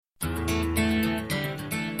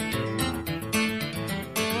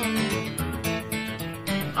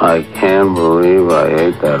I can't believe I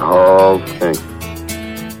ate that whole thing.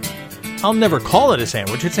 I'll never call it a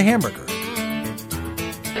sandwich, it's a hamburger.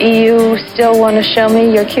 You still want to show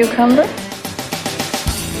me your cucumber?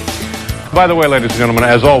 By the way, ladies and gentlemen,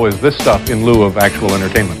 as always, this stuff in lieu of actual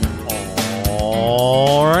entertainment.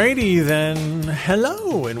 Alrighty then.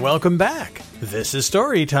 Hello and welcome back. This is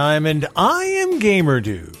Story Time and I am Gamer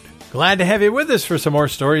Dude. Glad to have you with us for some more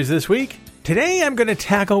stories this week. Today I'm going to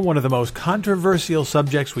tackle one of the most controversial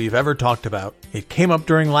subjects we've ever talked about. It came up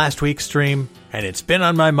during last week's stream and it's been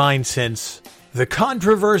on my mind since. The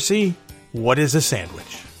controversy, what is a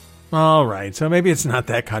sandwich? Alright, so maybe it's not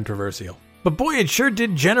that controversial. But boy, it sure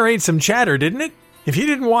did generate some chatter, didn't it? If you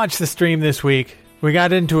didn't watch the stream this week, we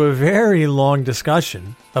got into a very long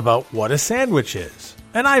discussion about what a sandwich is.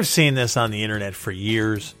 And I've seen this on the internet for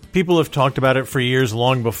years. People have talked about it for years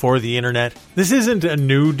long before the internet. This isn't a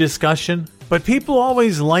new discussion, but people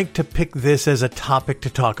always like to pick this as a topic to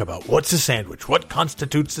talk about. What's a sandwich? What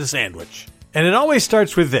constitutes a sandwich? And it always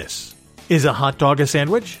starts with this. Is a hot dog a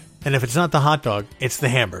sandwich? And if it's not the hot dog, it's the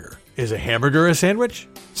hamburger. Is a hamburger a sandwich?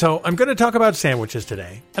 So I'm going to talk about sandwiches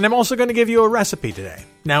today, and I'm also going to give you a recipe today.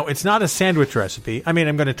 Now, it's not a sandwich recipe. I mean,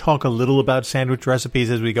 I'm going to talk a little about sandwich recipes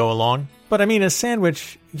as we go along. But I mean, a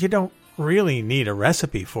sandwich, you don't really need a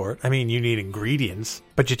recipe for it. I mean, you need ingredients.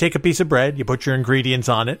 But you take a piece of bread, you put your ingredients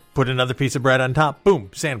on it, put another piece of bread on top, boom,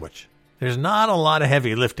 sandwich. There's not a lot of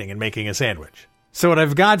heavy lifting in making a sandwich. So what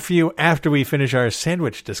I've got for you after we finish our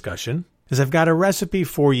sandwich discussion is I've got a recipe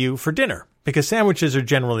for you for dinner. Because sandwiches are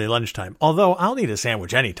generally lunchtime, although I'll eat a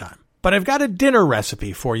sandwich anytime. But I've got a dinner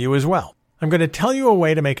recipe for you as well. I'm going to tell you a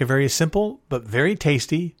way to make a very simple but very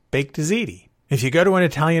tasty baked ziti. If you go to an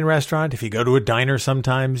Italian restaurant, if you go to a diner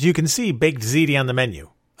sometimes, you can see baked ziti on the menu.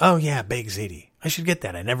 Oh yeah, baked ziti. I should get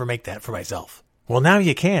that. I never make that for myself. Well, now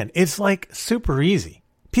you can. It's like super easy.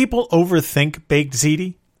 People overthink baked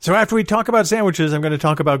ziti. So after we talk about sandwiches, I'm going to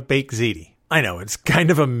talk about baked ziti. I know, it's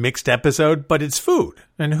kind of a mixed episode, but it's food.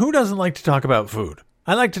 And who doesn't like to talk about food?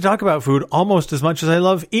 I like to talk about food almost as much as I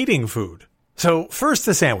love eating food. So first,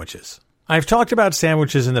 the sandwiches. I've talked about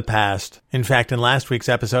sandwiches in the past. In fact, in last week's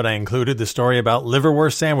episode, I included the story about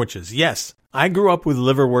liverwurst sandwiches. Yes, I grew up with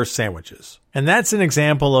liverwurst sandwiches. And that's an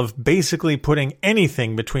example of basically putting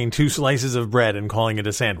anything between two slices of bread and calling it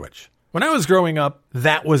a sandwich. When I was growing up,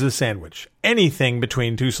 that was a sandwich. Anything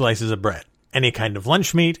between two slices of bread. Any kind of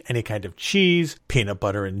lunch meat, any kind of cheese, peanut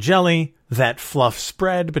butter and jelly, that fluff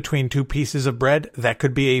spread between two pieces of bread, that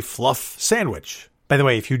could be a fluff sandwich. By the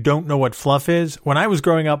way, if you don't know what fluff is, when I was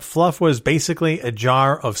growing up, fluff was basically a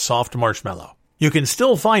jar of soft marshmallow. You can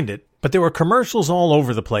still find it, but there were commercials all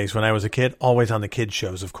over the place when I was a kid, always on the kids'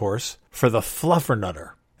 shows, of course, for the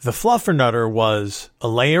Fluffernutter. The Fluffernutter was a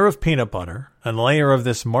layer of peanut butter, and a layer of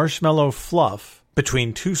this marshmallow fluff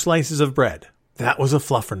between two slices of bread. That was a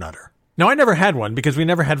Fluffernutter. Now, I never had one because we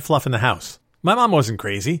never had fluff in the house. My mom wasn't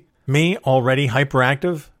crazy. Me, already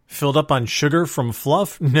hyperactive, filled up on sugar from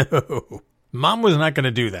fluff? No. Mom was not going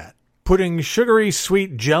to do that. Putting sugary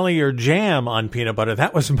sweet jelly or jam on peanut butter,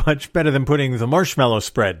 that was much better than putting the marshmallow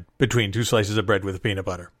spread between two slices of bread with peanut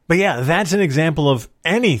butter. But yeah, that's an example of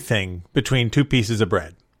anything between two pieces of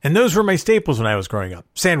bread. And those were my staples when I was growing up.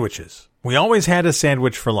 Sandwiches. We always had a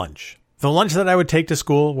sandwich for lunch. The lunch that I would take to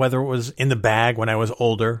school, whether it was in the bag when I was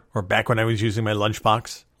older or back when I was using my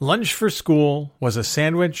lunchbox, lunch for school was a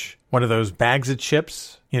sandwich, one of those bags of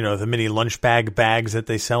chips, you know, the mini lunch bags that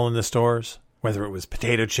they sell in the stores, whether it was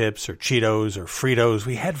potato chips or Cheetos or Fritos.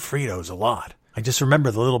 We had Fritos a lot. I just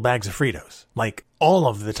remember the little bags of Fritos, like all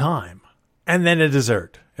of the time. And then a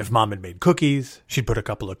dessert. If mom had made cookies, she'd put a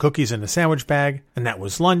couple of cookies in a sandwich bag, and that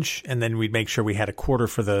was lunch, and then we'd make sure we had a quarter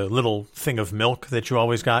for the little thing of milk that you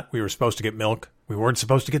always got. We were supposed to get milk. We weren't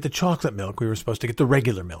supposed to get the chocolate milk. We were supposed to get the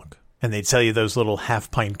regular milk. And they'd sell you those little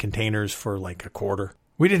half-pint containers for like a quarter.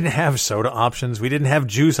 We didn't have soda options. We didn't have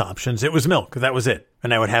juice options. It was milk. That was it.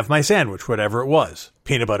 And I would have my sandwich, whatever it was.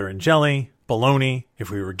 Peanut butter and jelly, bologna, if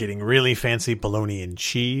we were getting really fancy, bologna and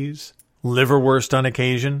cheese, liverwurst on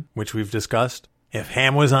occasion, which we've discussed. If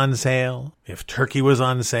ham was on sale, if turkey was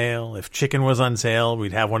on sale, if chicken was on sale,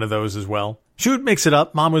 we'd have one of those as well. She would mix it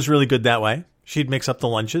up. Mom was really good that way. She'd mix up the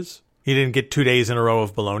lunches. You didn't get 2 days in a row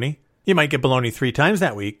of bologna. You might get bologna 3 times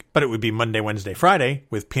that week, but it would be Monday, Wednesday, Friday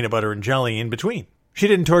with peanut butter and jelly in between. She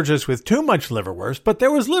didn't torch us with too much liverwurst, but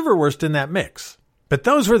there was liverwurst in that mix. But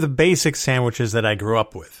those were the basic sandwiches that I grew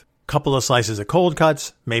up with. Couple of slices of cold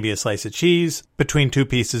cuts, maybe a slice of cheese, between 2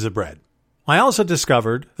 pieces of bread. I also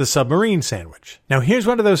discovered the submarine sandwich. Now here's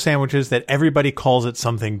one of those sandwiches that everybody calls it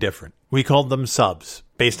something different. We called them subs,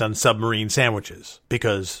 based on submarine sandwiches,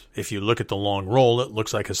 because if you look at the long roll, it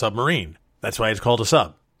looks like a submarine. That's why it's called a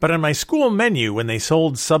sub. But on my school menu, when they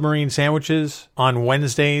sold submarine sandwiches on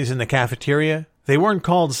Wednesdays in the cafeteria, they weren't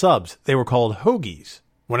called subs, they were called hoagies.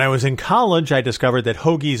 When I was in college, I discovered that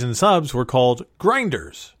hoagies and subs were called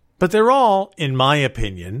grinders. But they're all, in my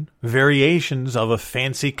opinion, variations of a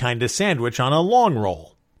fancy kind of sandwich on a long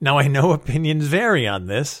roll. Now, I know opinions vary on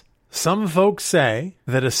this. Some folks say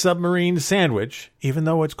that a submarine sandwich, even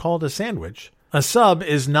though it's called a sandwich, a sub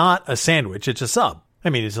is not a sandwich, it's a sub. I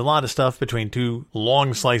mean, it's a lot of stuff between two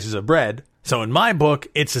long slices of bread. So in my book,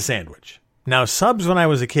 it's a sandwich. Now, subs when I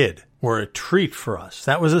was a kid were a treat for us.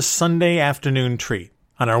 That was a Sunday afternoon treat.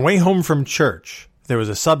 On our way home from church, there was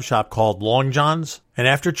a sub shop called Long John's, and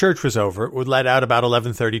after church was over, it would let out about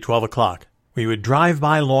 11:30, 12 o'clock. We would drive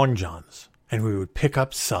by Long John's, and we would pick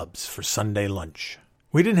up subs for Sunday lunch.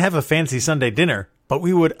 We didn't have a fancy Sunday dinner, but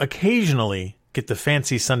we would occasionally get the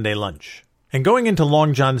fancy Sunday lunch. And going into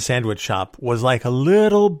Long John's sandwich shop was like a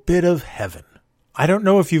little bit of heaven. I don't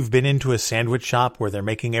know if you've been into a sandwich shop where they're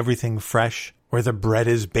making everything fresh, where the bread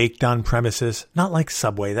is baked on premises. Not like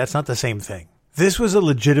Subway, that's not the same thing. This was a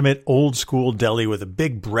legitimate old-school deli with a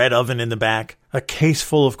big bread oven in the back, a case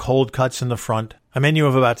full of cold cuts in the front, a menu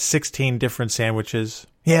of about 16 different sandwiches.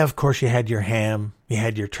 Yeah, of course you had your ham, you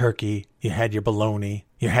had your turkey, you had your bologna,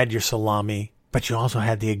 you had your salami, but you also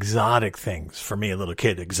had the exotic things. For me, a little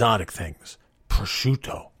kid, exotic things.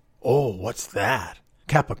 Prosciutto. Oh, what's that?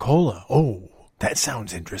 Capicola. Oh, that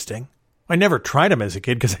sounds interesting. I never tried them as a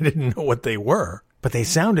kid because I didn't know what they were, but they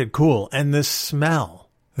sounded cool, and the smell.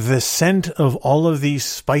 The scent of all of these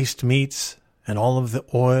spiced meats and all of the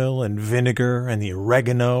oil and vinegar and the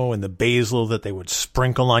oregano and the basil that they would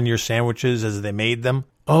sprinkle on your sandwiches as they made them.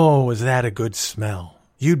 Oh, was that a good smell.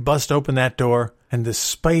 You'd bust open that door and the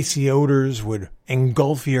spicy odors would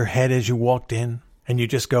engulf your head as you walked in. And you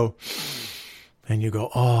just go, and you go,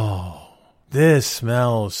 oh, this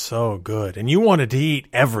smells so good. And you wanted to eat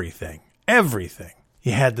everything, everything.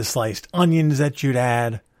 You had the sliced onions that you'd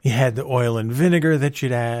add. You had the oil and vinegar that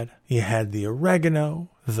you'd add. You had the oregano,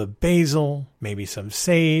 the basil, maybe some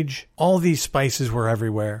sage. All these spices were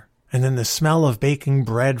everywhere. And then the smell of baking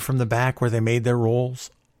bread from the back where they made their rolls.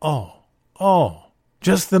 Oh.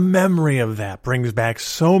 Just the memory of that brings back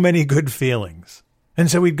so many good feelings. And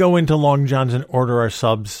so we'd go into Long John's and order our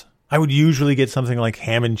subs. I would usually get something like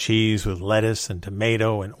ham and cheese with lettuce and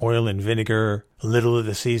tomato and oil and vinegar, a little of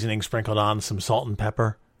the seasoning sprinkled on, some salt and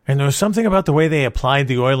pepper. And there was something about the way they applied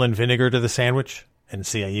the oil and vinegar to the sandwich. And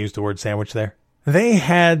see, I used the word sandwich there. They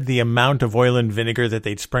had the amount of oil and vinegar that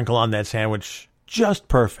they'd sprinkle on that sandwich just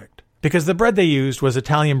perfect. Because the bread they used was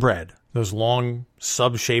Italian bread, those long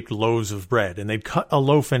sub-shaped loaves of bread. And they'd cut a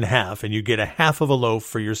loaf in half, and you'd get a half of a loaf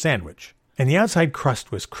for your sandwich. And the outside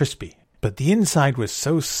crust was crispy, but the inside was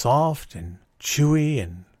so soft and chewy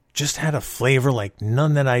and just had a flavor like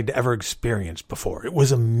none that I'd ever experienced before. It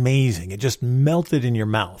was amazing. It just melted in your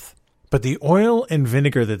mouth. But the oil and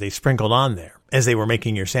vinegar that they sprinkled on there as they were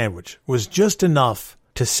making your sandwich was just enough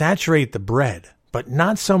to saturate the bread, but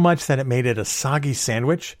not so much that it made it a soggy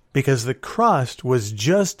sandwich, because the crust was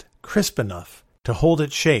just crisp enough to hold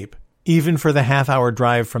its shape, even for the half-hour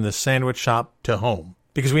drive from the sandwich shop to home.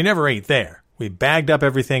 Because we never ate there. We bagged up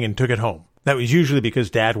everything and took it home. That was usually because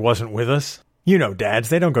Dad wasn't with us. You know dads,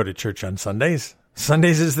 they don't go to church on Sundays.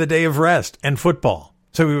 Sundays is the day of rest and football.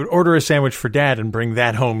 So we would order a sandwich for Dad and bring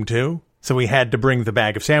that home too. So we had to bring the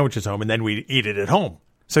bag of sandwiches home and then we'd eat it at home.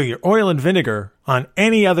 So your oil and vinegar on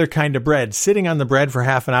any other kind of bread sitting on the bread for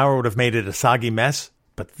half an hour would have made it a soggy mess.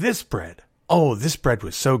 But this bread, this bread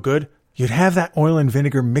was so good. You'd have that oil and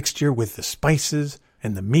vinegar mixture with the spices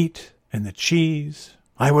and the meat and the cheese.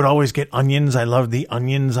 I would always get onions. I loved the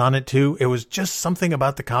onions on it too. It was just something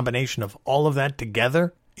about the combination of all of that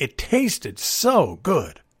together. It tasted so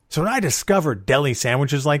good. So when I discovered deli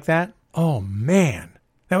sandwiches like that, oh man,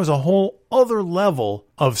 that was a whole other level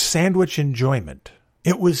of sandwich enjoyment.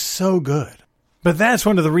 It was so good. But that's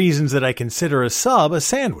one of the reasons that I consider a sub a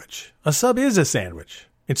sandwich. A sub is a sandwich.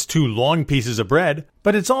 It's two long pieces of bread,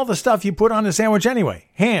 but it's all the stuff you put on a sandwich anyway.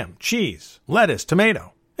 Ham, cheese, lettuce,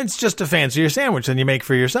 tomato. It's just a fancier sandwich than you make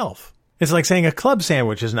for yourself. It's like saying a club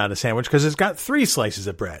sandwich is not a sandwich because it's got 3 slices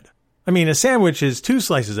of bread. I mean, a sandwich is 2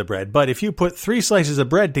 slices of bread, but if you put 3 slices of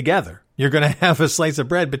bread together, you're going to have a slice of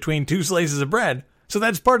bread between 2 slices of bread. So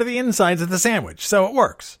that's part of the insides of the sandwich. So it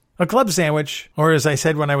works. A club sandwich, or as I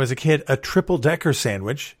said when I was a kid, a triple-decker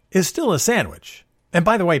sandwich, is still a sandwich. And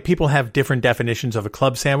by the way, people have different definitions of a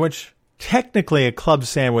club sandwich. Technically, a club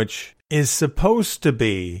sandwich is supposed to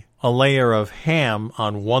be a layer of ham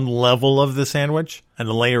on one level of the sandwich and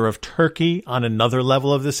a layer of turkey on another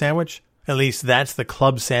level of the sandwich. At least that's the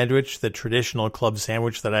club sandwich, the traditional club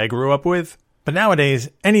sandwich that I grew up with. But nowadays,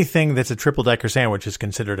 anything that's a triple-decker sandwich is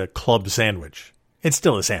considered a club sandwich. It's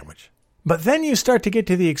still a sandwich. But then you start to get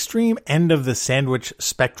to the extreme end of the sandwich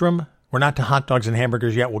spectrum. We're not to hot dogs and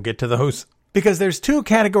hamburgers yet. We'll get to those. Because there's two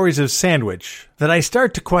categories of sandwich that I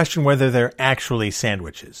start to question whether they're actually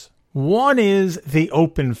sandwiches. One is the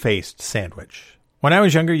open-faced sandwich. When I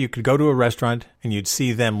was younger, you could go to a restaurant and you'd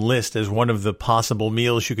see them list as one of the possible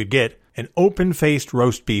meals you could get an open-faced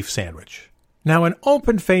roast beef sandwich. Now, an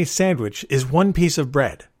open-faced sandwich is one piece of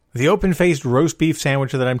bread. The open-faced roast beef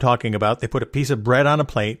sandwich that I'm talking about, they put a piece of bread on a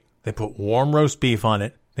plate, they put warm roast beef on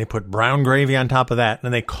it, they put brown gravy on top of that,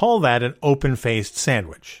 and they call that an open-faced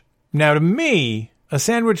sandwich. Now, to me, a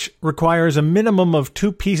sandwich requires a minimum of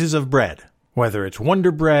 2 pieces of bread, whether it's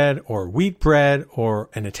Wonder Bread or wheat bread or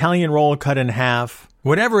an Italian roll cut in half.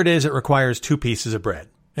 Whatever it is, it requires 2 pieces of bread.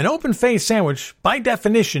 An open-faced sandwich, by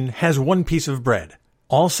definition, has 1 piece of bread.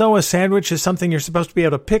 Also, a sandwich is something you're supposed to be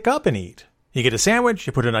able to pick up and eat. You get a sandwich,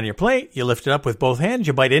 you put it on your plate, you lift it up with both hands,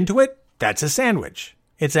 you bite into it. That's a sandwich.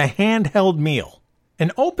 It's a handheld meal.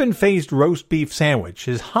 An open-faced roast beef sandwich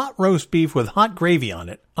is hot roast beef with hot gravy on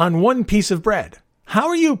it on 1 piece of bread. How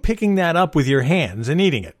are you picking that up with your hands and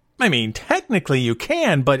eating it? I mean, technically you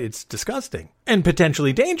can, but it's disgusting and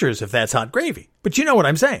potentially dangerous if that's hot gravy. But you know what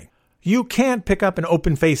I'm saying. You can't pick up an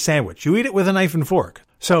open-faced sandwich. You eat it with a knife and fork.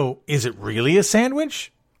 So, is it really a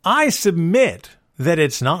sandwich? I submit that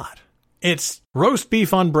it's not. It's roast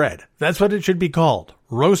beef on bread. That's what it should be called.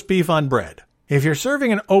 Roast beef on bread. If you're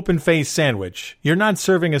serving an open-faced sandwich, you're not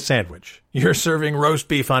serving a sandwich. You're serving roast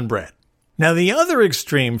beef on bread. Now, the other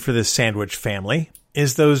extreme for this sandwich family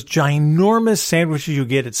is those ginormous sandwiches you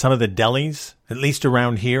get at some of the delis, at least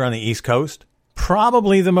around here on the East Coast.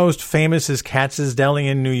 Probably the most famous is Katz's Deli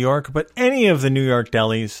in New York, but any of the New York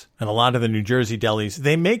delis and a lot of the New Jersey delis,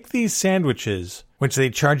 they make these sandwiches, which they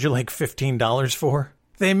charge you like $15 for.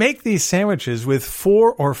 They make these sandwiches with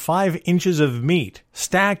 4 or 5 inches of meat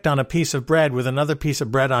stacked on a piece of bread with another piece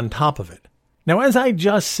of bread on top of it. Now, as I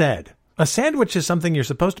just said, a sandwich is something you're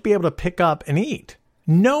supposed to be able to pick up and eat.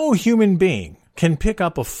 No human being can pick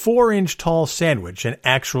up a 4-inch tall sandwich and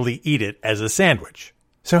actually eat it as a sandwich.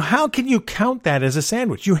 So how can you count that as a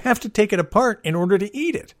sandwich? You have to take it apart in order to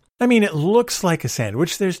eat it. I mean, it looks like a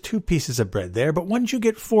sandwich. There's 2 pieces of bread there, but once you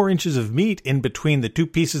get 4 inches of meat in between the 2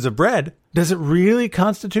 pieces of bread, does it really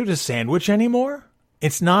constitute a sandwich anymore?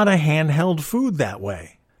 It's not a handheld food that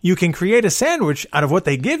way. You can create a sandwich out of what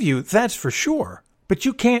they give you, that's for sure. But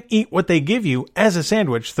you can't eat what they give you as a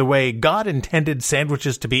sandwich the way God intended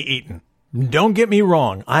sandwiches to be eaten. Don't get me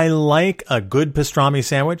wrong, I like a good pastrami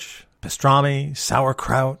sandwich. Pastrami,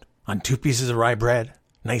 sauerkraut, on 2 pieces of rye bread,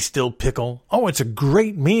 nice dill pickle. Oh, it's a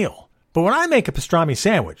great meal. But when I make a pastrami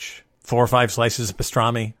sandwich, 4 or 5 slices of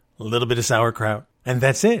pastrami, a little bit of sauerkraut, and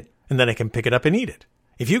that's it. And then I can pick it up and eat it.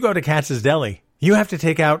 If you go to Katz's Deli, you have to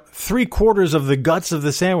take out 3/4 of the guts of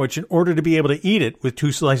the sandwich in order to be able to eat it with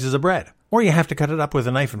 2 slices of bread. Or you have to cut it up with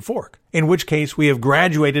a knife and fork, in which case we have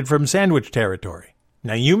graduated from sandwich territory.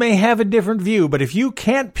 Now, you may have a different view, but if you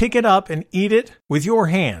can't pick it up and eat it with your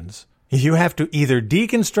hands, if you have to either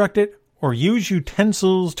deconstruct it or use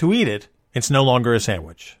utensils to eat it, it's no longer a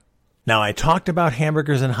sandwich. Now, I talked about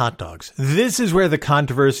hamburgers and hot dogs. This is where the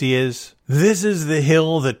controversy is. This is the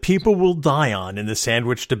hill that people will die on in the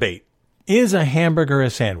sandwich debate. Is a hamburger a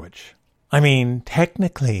sandwich? I mean,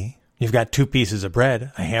 technically, you've got 2 pieces of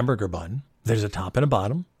bread, a hamburger bun. There's a top and a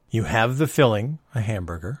bottom. You have the filling, a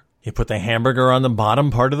hamburger. You put the hamburger on the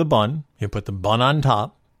bottom part of the bun. You put the bun on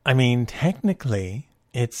top. I mean, technically,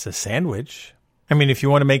 it's a sandwich. I mean, if you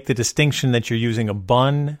want to make the distinction that you're using a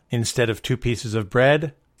bun instead of 2 pieces of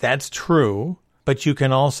bread, that's true. But you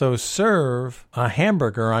can also serve a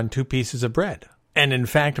hamburger on 2 pieces of bread. And in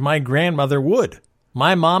fact, my grandmother would.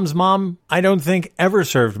 My mom's mom, I don't think, ever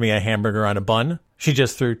served me a hamburger on a bun. She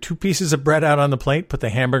just threw 2 pieces of bread out on the plate, put the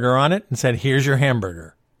hamburger on it, and said, "Here's your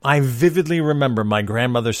hamburger." I vividly remember my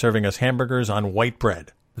grandmother serving us hamburgers on white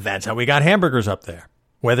bread. That's how we got hamburgers up there.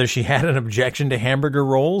 Whether she had an objection to hamburger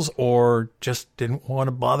rolls or just didn't want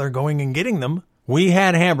to bother going and getting them, we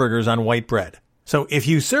had hamburgers on white bread. So if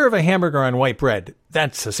you serve a hamburger on white bread,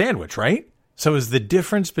 that's a sandwich, right? So is the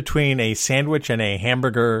difference between a sandwich and a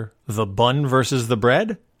hamburger the bun versus the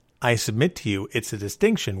bread? I submit to you it's a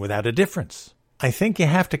distinction without a difference. I think you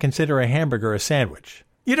have to consider a hamburger a sandwich.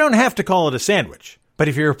 You don't have to call it a sandwich, but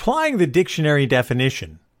if you're applying the dictionary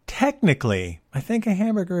definition, technically, I think a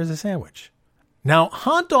hamburger is a sandwich. Now,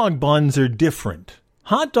 hot dog buns are different.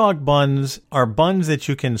 Hot dog buns are buns that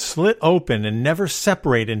you can slit open and never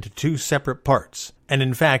separate into 2 separate parts. And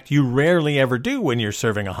in fact, you rarely ever do when you're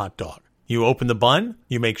serving a hot dog. You open the bun,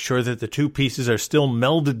 you make sure that the two pieces are still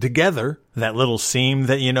melded together, that little seam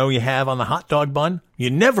that you have on the hot dog bun. You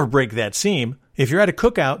never break that seam. If you're at a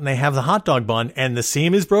cookout and they have the hot dog bun and the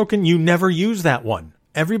seam is broken, you never use that one.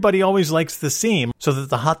 Everybody always likes the seam so that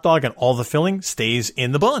the hot dog and all the filling stays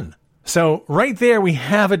in the bun. So right there we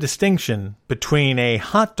have a distinction between a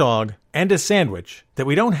hot dog and a sandwich that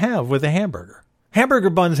we don't have with a hamburger. Hamburger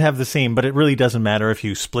buns have the seam, but it really doesn't matter if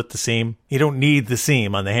you split the seam. You don't need the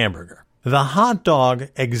seam on the hamburger. The hot dog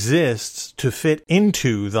exists to fit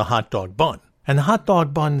into the hot dog bun. And the hot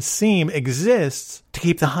dog bun seam exists to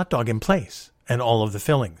keep the hot dog in place and all of the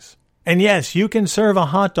fillings. And yes, you can serve a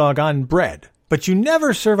hot dog on bread, but you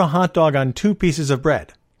never serve a hot dog on two pieces of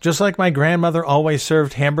bread. Just like my grandmother always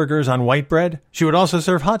served hamburgers on white bread, she would also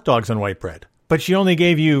serve hot dogs on white bread. But she only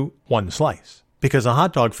gave you one slice, because a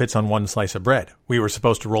hot dog fits on one slice of bread. We were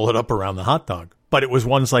supposed to roll it up around the hot dog, but it was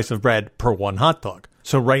one slice of bread per one hot dog.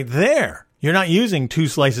 So right there, you're not using two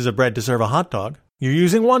slices of bread to serve a hot dog. You're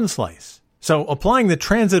using one slice. So applying the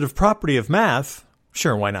transitive property of math,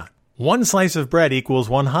 sure, why not? One slice of bread equals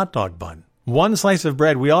one hot dog bun. One slice of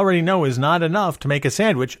bread we already know is not enough to make a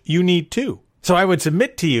sandwich. You need two. So I would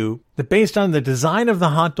submit to you that based on the design of the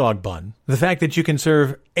hot dog bun, the fact that you can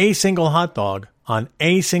serve a single hot dog on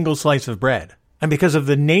a single slice of bread, and because of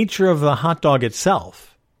the nature of the hot dog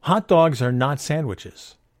itself, hot dogs are not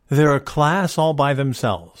sandwiches. They're a class all by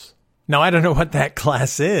themselves. Now, I don't know what that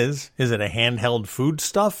class is. Is it a handheld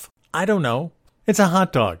foodstuff? I don't know. It's a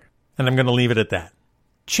hot dog, and I'm going to leave it at that.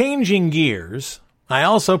 Changing gears, I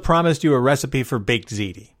also promised you a recipe for baked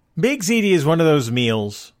ziti. Baked ziti is one of those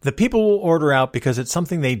meals that people will order out because it's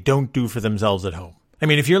something they don't do for themselves at home. I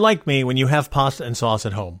mean, if you're like me, when you have pasta and sauce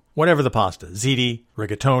at home, whatever the pasta, ziti,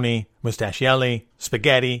 rigatoni, mustachielli,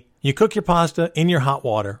 spaghetti, you cook your pasta in your hot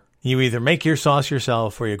water. You either make your sauce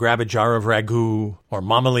yourself or you grab a jar of ragu or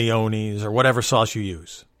Mama Leone's or whatever sauce you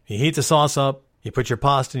use. You heat the sauce up, you put your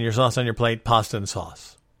pasta and your sauce on your plate, pasta and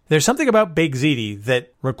sauce. There's something about baked ziti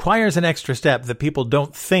that requires an extra step that people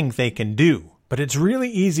don't think they can do. But it's really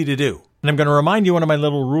easy to do. And I'm going to remind you one of my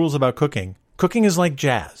little rules about cooking. Cooking is like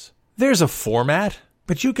jazz. There's a format,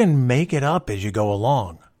 but you can make it up as you go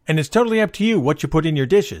along. And it's totally up to you what you put in your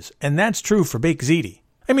dishes. And that's true for baked ziti.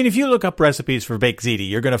 I mean, if you look up recipes for baked ziti,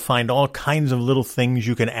 you're going to find all kinds of little things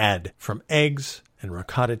you can add, from eggs and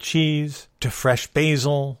ricotta cheese to fresh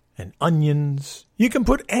basil and onions. You can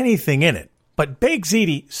put anything in it. But baked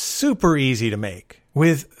ziti, super easy to make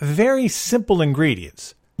with very simple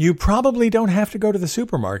ingredients. You probably don't have to go to the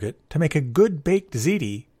supermarket to make a good baked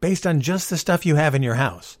ziti based on just the stuff you have in your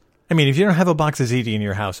house. I mean, if you don't have a box of ziti in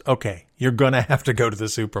your house, okay, you're going to have to go to the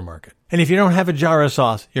supermarket. And if you don't have a jar of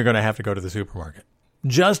sauce, you're going to have to go to the supermarket.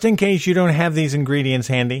 Just in case you don't have these ingredients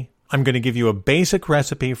handy, I'm going to give you a basic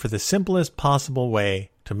recipe for the simplest possible way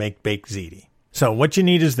to make baked ziti. So what you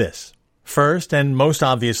need is this. First, and most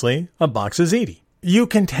obviously, a box of ziti. You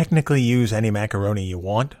can technically use any macaroni you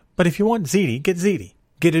want, but if you want ziti, get ziti.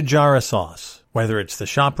 Get a jar of sauce, whether it's the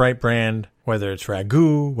ShopRite brand, whether it's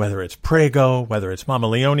Ragu, whether it's Prego, whether it's Mama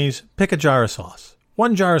Leone's, pick a jar of sauce.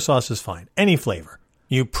 One jar of sauce is fine, any flavor.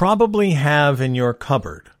 You probably have in your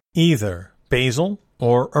cupboard either basil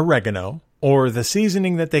or oregano or the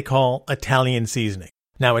seasoning that they call Italian seasoning.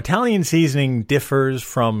 Now, Italian seasoning differs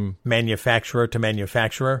from manufacturer to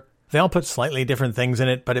manufacturer. They all put slightly different things in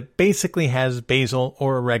it, but it basically has basil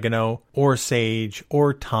or oregano or sage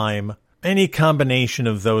or thyme. Any combination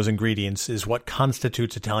of those ingredients is what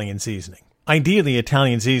constitutes Italian seasoning. Ideally,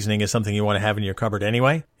 Italian seasoning is something you want to have in your cupboard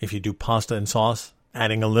anyway. If you do pasta and sauce,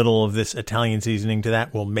 adding a little of this Italian seasoning to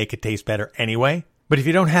that will make it taste better anyway. But if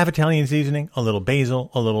you don't have Italian seasoning, a little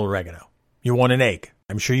basil, a little oregano. You want an egg.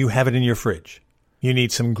 I'm sure you have it in your fridge. You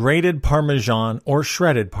need some grated Parmesan or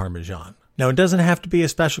shredded Parmesan. Now, it doesn't have to be a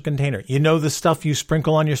special container. You know the stuff you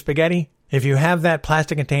sprinkle on your spaghetti? If you have that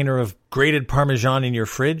plastic container of grated Parmesan in your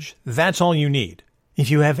fridge, that's all you need. If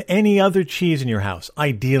you have any other cheese in your house,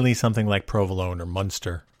 ideally something like provolone or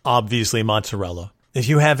Munster, obviously mozzarella. If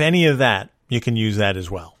you have any of that, you can use that as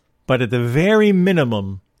well. But at the very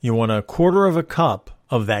minimum, you want 1/4 cup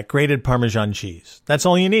of that grated Parmesan cheese. That's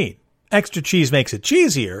all you need. Extra cheese makes it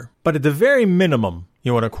cheesier, but at the very minimum,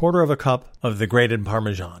 you want 1/4 cup of the grated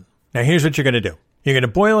Parmesan. Now here's what you're going to do. You're going to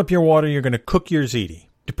boil up your water, you're going to cook your ziti.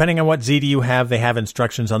 Depending on what ziti you have, they have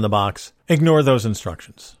instructions on the box. Ignore those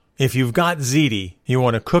instructions. If you've got ziti, you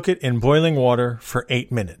want to cook it in boiling water for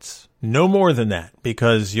 8 minutes. No more than that,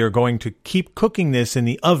 because you're going to keep cooking this in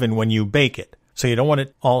the oven when you bake it. So you don't want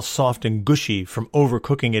it all soft and gushy from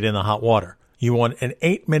overcooking it in the hot water. You want an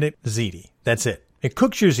 8-minute ziti. That's it. It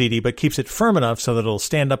cooks your ziti, but keeps it firm enough so that it'll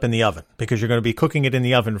stand up in the oven, because you're going to be cooking it in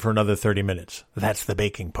the oven for another 30 minutes. That's the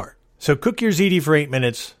baking part. So cook your ziti for 8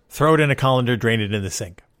 minutes, throw it in a colander, drain it in the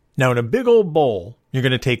sink. Now in a big old bowl, you're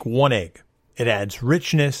going to take 1 egg. It adds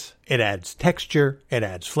richness, it adds texture, it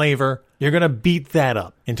adds flavor. You're going to beat that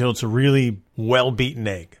up until it's a really well-beaten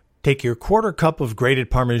egg. Take your 1/4 cup of grated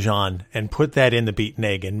Parmesan and put that in the beaten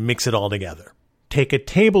egg and mix it all together. Take a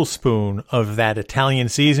tablespoon of that Italian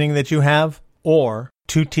seasoning that you have, or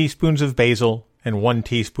 2 teaspoons of basil and 1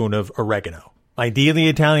 teaspoon of oregano. Ideally,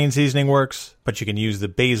 Italian seasoning works, but you can use the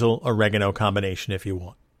basil-oregano combination if you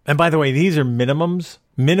want. And by the way, these are minimums,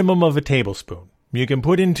 minimum of a tablespoon. You can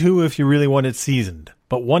put in 2 if you really want it seasoned,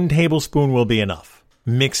 but 1 tablespoon will be enough.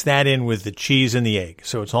 Mix that in with the cheese and the egg,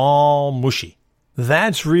 so it's all mushy.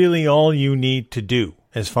 That's really all you need to do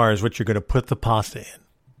as far as what you're going to put the pasta in.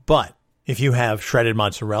 But if you have shredded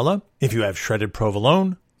mozzarella, if you have shredded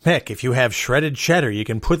provolone, heck, if you have shredded cheddar, you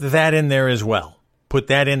can put that in there as well. Put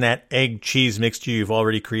that in that egg cheese mixture you've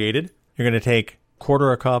already created. You're going to take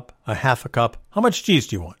 1/4 cup, a 1/2 cup. How much cheese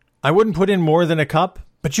do you want? I wouldn't put in more than a cup,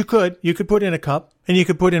 but you could. You could put in a cup, and you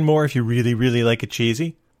could put in more if you really, really like it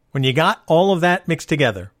cheesy. When you got all of that mixed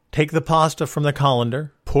together, take the pasta from the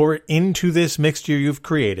colander, pour it into this mixture you've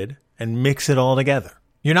created, and mix it all together.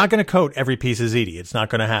 You're not going to coat every piece of ziti. It's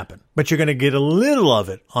not going to happen. But you're going to get a little of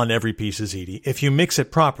it on every piece of ziti if you mix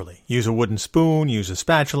it properly. Use a wooden spoon, use a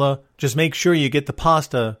spatula. Just make sure you get the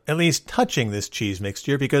pasta at least touching this cheese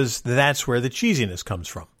mixture because that's where the cheesiness comes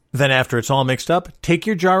from. Then after it's all mixed up, take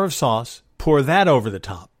your jar of sauce, pour that over the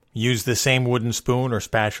top. Use the same wooden spoon or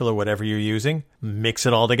spatula, whatever you're using. Mix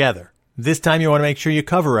it all together. This time you want to make sure you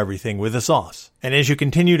cover everything with the sauce. And as you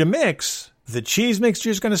continue to mix, the cheese mixture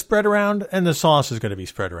is going to spread around and the sauce is going to be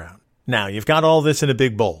spread around. Now, you've got all this in a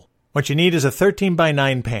big bowl. What you need is a 13 by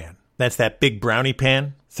 9 pan. That's that big brownie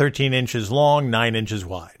pan, 13 inches long, 9 inches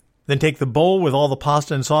wide. Then take the bowl with all the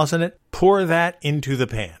pasta and sauce in it, pour that into the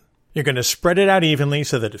pan. You're going to spread it out evenly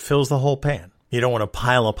so that it fills the whole pan. You don't want a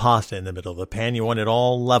pile of pasta in the middle of the pan. You want it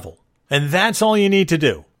all level. And that's all you need to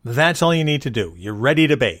do. That's all you need to do. You're ready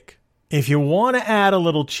to bake. If you want to add a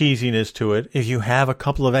little cheesiness to it, if you have a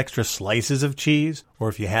couple of extra slices of cheese, or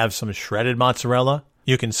if you have some shredded mozzarella,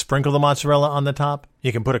 you can sprinkle the mozzarella on the top.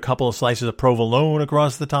 You can put a couple of slices of provolone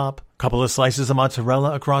across the top, a couple of slices of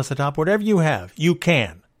mozzarella across the top. Whatever you have, you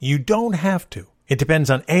can. You don't have to. It depends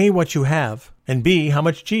on A, what you have, and B, how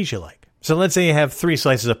much cheese you like. So let's say you have 3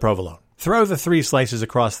 slices of provolone. Throw the 3 slices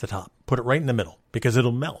across the top. Put it right in the middle, because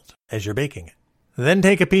it'll melt as you're baking it. Then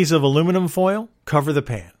take a piece of aluminum foil, cover the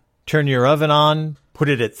pan. Turn your oven on, put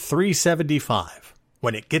it at 375.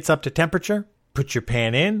 When it gets up to temperature, put your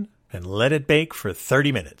pan in and let it bake for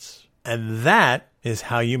 30 minutes. And that is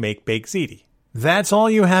how you make baked ziti. That's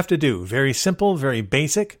all you have to do. Very simple, very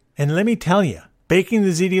basic. And let me tell you, baking the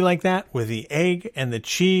ziti like that with the egg and the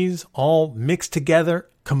cheese all mixed together,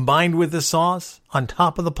 combined with the sauce on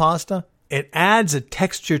top of the pasta, it adds a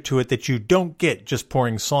texture to it that you don't get just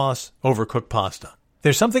pouring sauce over cooked pasta.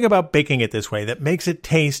 There's something about baking it this way that makes it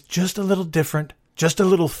taste just a little different, just a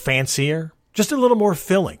little fancier, just a little more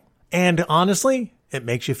filling. And honestly, it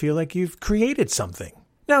makes you feel like you've created something.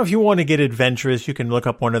 Now, if you want to get adventurous, you can look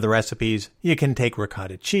up one of the recipes. You can take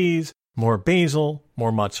ricotta cheese, more basil,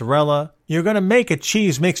 more mozzarella. You're going to make a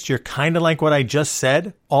cheese mixture kind of like what I just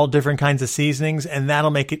said, all different kinds of seasonings, and that'll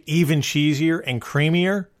make it even cheesier and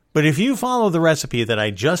creamier. But if you follow the recipe that I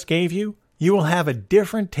just gave you, you will have a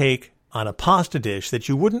different take on a pasta dish that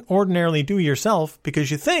you wouldn't ordinarily do yourself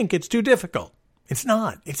because you think it's too difficult. It's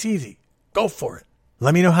not. It's easy. Go for it.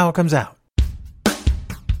 Let me know how it comes out.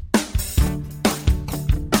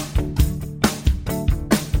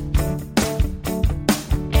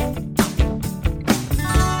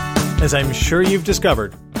 As I'm sure you've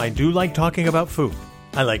discovered, I do like talking about food.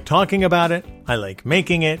 I like talking about it, I like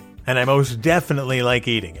making it, and I most definitely like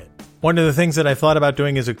eating it. One of the things that I thought about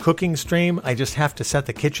doing is a cooking stream. I just have to set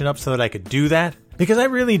the kitchen up so that I could do that because I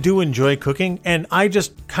really do enjoy cooking, and I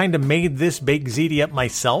just kind of made this baked ziti up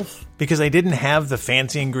myself because I didn't have the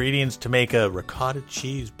fancy ingredients to make a ricotta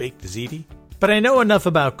cheese baked ziti. But I know enough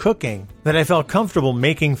about cooking that I felt comfortable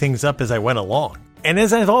making things up as I went along. And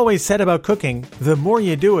as I've always said about cooking, the more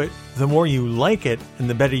you do it, the more you like it and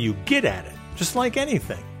the better you get at it, just like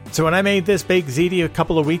anything. So when I made this baked ziti a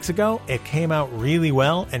couple of weeks ago, it came out really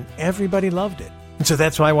well and everybody loved it. And so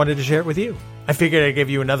that's why I wanted to share it with you. I figured I'd give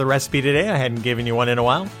you another recipe today. I hadn't given you one in a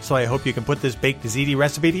while, so I hope you can put this baked ziti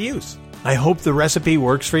recipe to use. I hope the recipe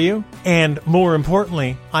works for you, and more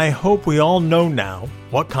importantly, I hope we all know now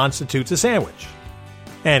what constitutes a sandwich.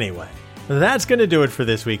 Anyway, that's going to do it for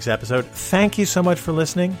this week's episode. Thank you so much for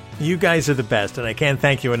listening. You guys are the best, and I can't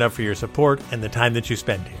thank you enough for your support and the time that you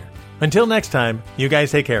spend here. Until next time, you guys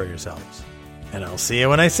take care of yourselves. And I'll see you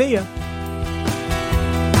when I see you.